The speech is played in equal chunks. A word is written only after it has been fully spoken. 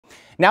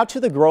Now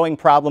to the growing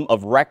problem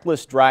of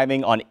reckless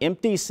driving on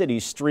empty city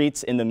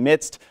streets in the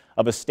midst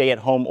of a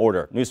stay-at-home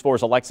order. News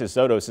 4's Alexis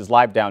Zotos is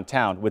live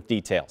downtown with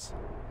details.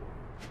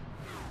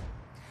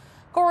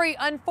 Corey,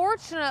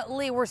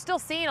 unfortunately, we're still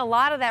seeing a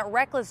lot of that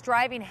reckless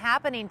driving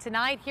happening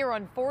tonight here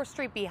on 4th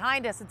Street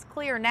behind us. It's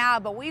clear now,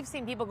 but we've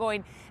seen people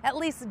going at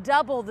least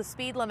double the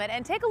speed limit.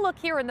 And take a look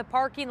here in the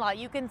parking lot.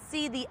 You can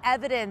see the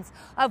evidence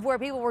of where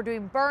people were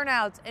doing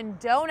burnouts and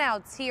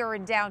donouts here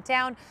in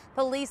downtown.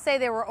 Police say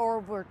there were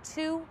over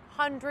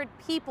 200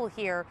 people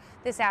here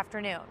this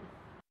afternoon.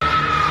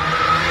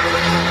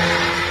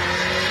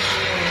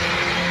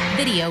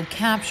 Video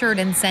captured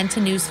and sent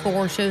to News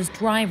 4 shows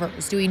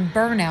drivers doing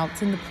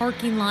burnouts in the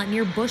parking lot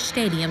near Busch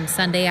Stadium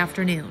Sunday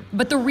afternoon.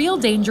 But the real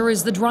danger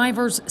is the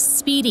drivers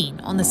speeding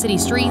on the city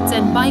streets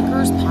and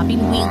bikers popping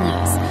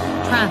wheelies.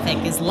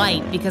 Traffic is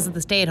light because of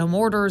the stay-at-home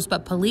orders,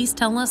 but police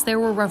tell us there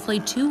were roughly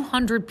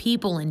 200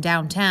 people in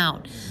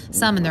downtown.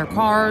 Some in their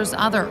cars,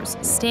 others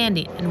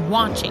standing and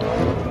watching.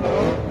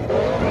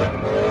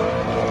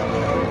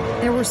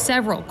 There were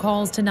several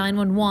calls to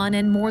 911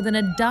 and more than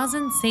a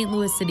dozen St.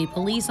 Louis City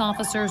police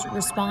officers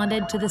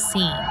responded to the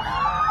scene.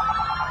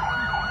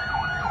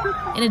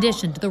 In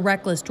addition to the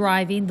reckless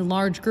driving, the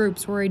large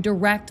groups were a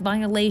direct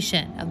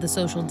violation of the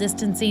social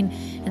distancing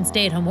and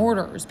stay-at-home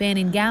orders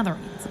banning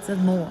gatherings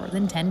of more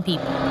than 10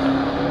 people.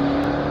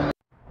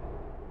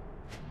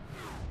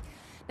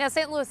 Now,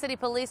 St. Louis City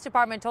Police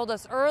Department told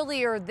us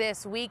earlier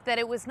this week that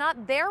it was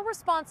not their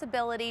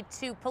responsibility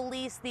to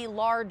police the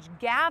large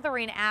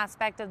gathering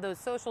aspect of those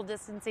social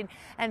distancing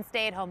and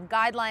stay-at-home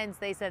guidelines.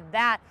 They said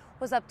that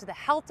was up to the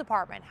health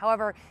department.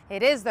 However,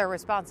 it is their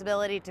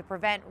responsibility to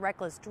prevent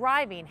reckless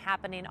driving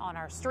happening on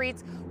our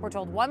streets. We're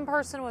told one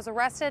person was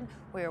arrested.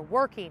 We are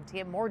working to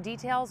get more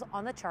details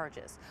on the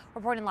charges.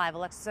 Reporting live,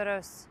 Alexis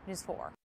Zotos, News 4.